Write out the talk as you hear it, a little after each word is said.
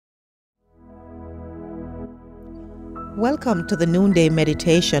Welcome to the Noonday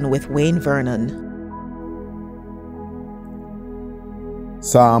Meditation with Wayne Vernon.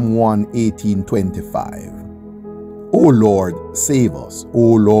 Psalm 118:25. O Lord, save us.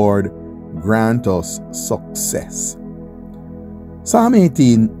 O Lord, grant us success. Psalm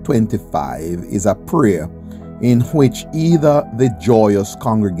 18:25 is a prayer in which either the joyous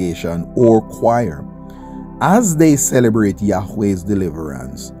congregation or choir, as they celebrate Yahweh's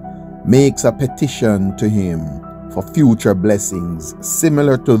deliverance, makes a petition to Him for future blessings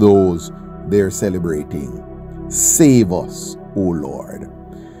similar to those they're celebrating. Save us, O Lord.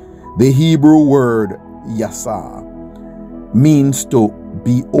 The Hebrew word yasa means to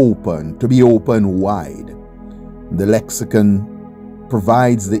be open wide. The lexicon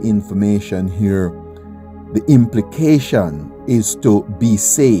provides the information here. The implication is to be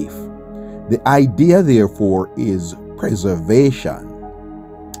safe. The idea, therefore, is preservation.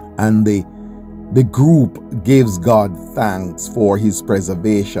 And the group gives God thanks for His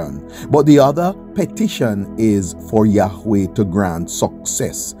preservation. But the other petition is for Yahweh to grant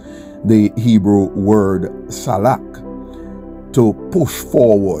success. The Hebrew word salak, to push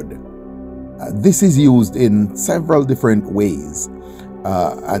forward. This is used in several different ways.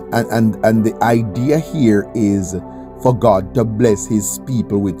 And the idea here is for God to bless His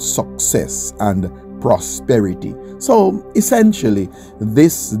people with success and prosperity. So essentially,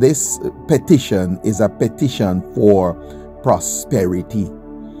 this petition is a petition for prosperity.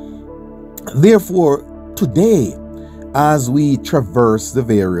 Therefore, today, as we traverse the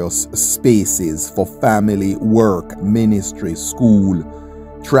various spaces for family, work, ministry, school,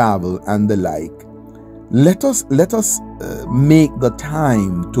 travel, and the like, let us make the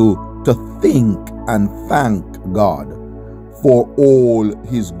time to think and thank God for all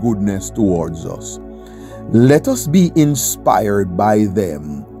His goodness towards us. Let us be inspired by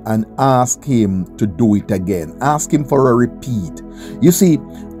them and ask Him to do it again. Ask Him for a repeat. You see,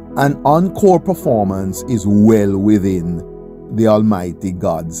 an encore performance is well within the Almighty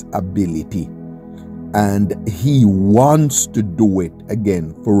God's ability, and He wants to do it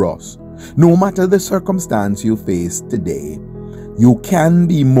again for us. No matter the circumstance you face today, you can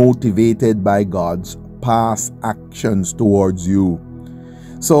be motivated by God's past actions towards you.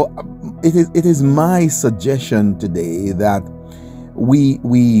 So it is my suggestion today that we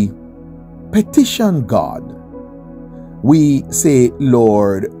petition God. We say,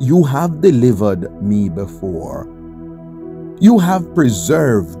 Lord, you have delivered me before. You have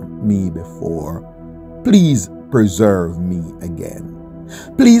preserved me before. Please preserve me again.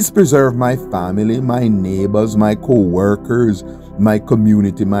 Please preserve my family, my neighbors, my co-workers, my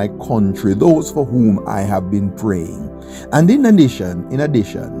community, my country, those for whom I have been praying. And in addition,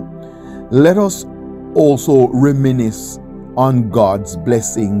 let us also reminisce on God's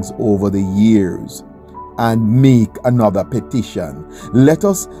blessings over the years and make another petition. Let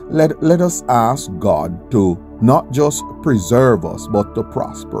us ask God to not just preserve us, but to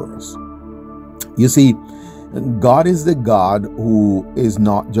prosper us. You see, God is the God who is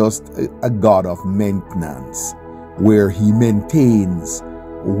not just a God of maintenance, where He maintains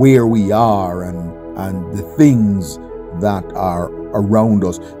where we are and the things that are around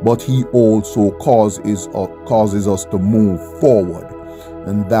us, but He also causes us to move forward,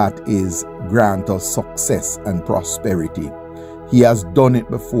 and that is grant us success and prosperity. He has done it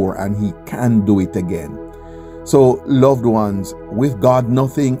before and He can do it again. So, loved ones, with God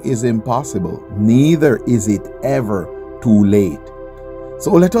nothing is impossible, neither is it ever too late.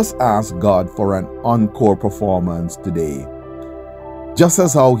 So let us ask God for an encore performance today. Just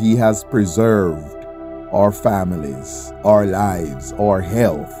as how He has preserved our families, our lives, our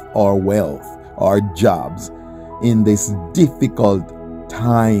health, our wealth, our jobs in this difficult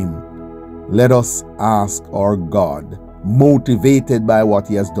time, let us ask our God, motivated by what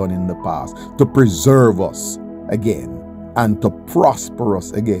He has done in the past, to preserve us again and to prosper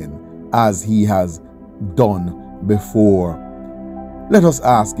us again as He has done before. Let us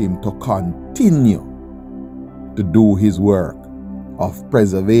ask Him to continue to do His work of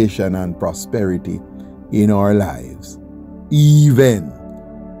preservation and prosperity in our lives, even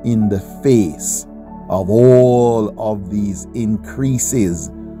in the face of all of these increases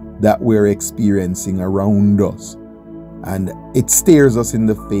that we're experiencing around us. And it stares us in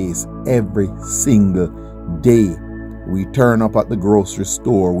the face every single day. We turn up at the grocery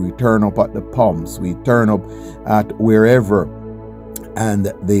store, we turn up at the pumps, we turn up at wherever, and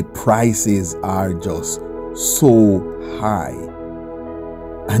the prices are just so high,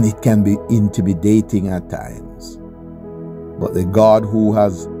 and it can be intimidating at times. But the God who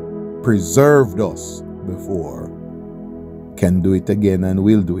has preserved us before can do it again and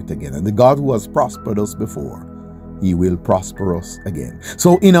will do it again. And the God who has prospered us before, He will prosper us again.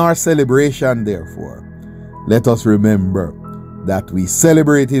 So in our celebration, therefore, let us remember that we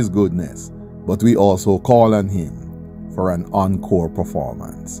celebrate His goodness, but we also call on Him for an encore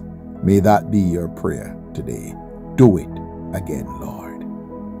performance. May that be your prayer today. Do it again, Lord.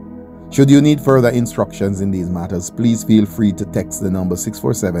 Should you need further instructions in these matters, please feel free to text the number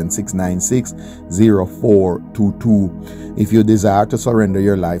 647-696-0422. If you desire to surrender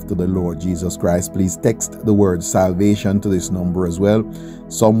your life to the Lord Jesus Christ, please text the word salvation to this number as well.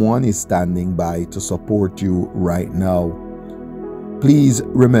 Someone is standing by to support you right now. Please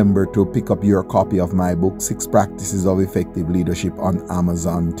remember to pick up your copy of my book, 6 Practices of Effective Leadership, on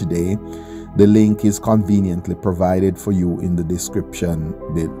Amazon today. The link is conveniently provided for you in the description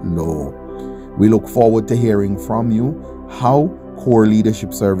below. We look forward to hearing from you how Core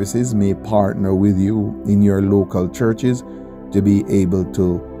Leadership Services may partner with you in your local churches to be able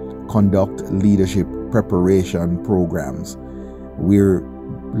to conduct leadership preparation programs. We're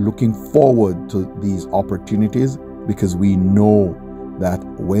looking forward to these opportunities because we know that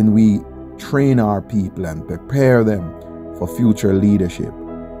when we train our people and prepare them for future leadership,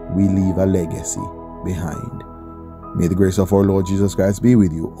 we leave a legacy behind. May the grace of our Lord Jesus Christ be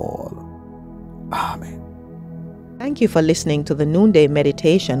with you all. Amen. Thank you for listening to the Noonday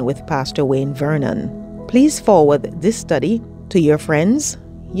Meditation with Pastor Wayne Vernon. Please forward this study to your friends,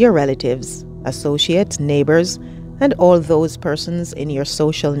 your relatives, associates, neighbors, and all those persons in your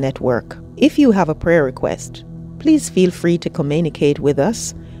social network. If you have a prayer request, please feel free to communicate with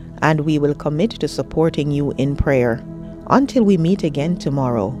us, and we will commit to supporting you in prayer. Until we meet again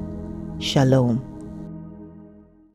tomorrow, Shalom.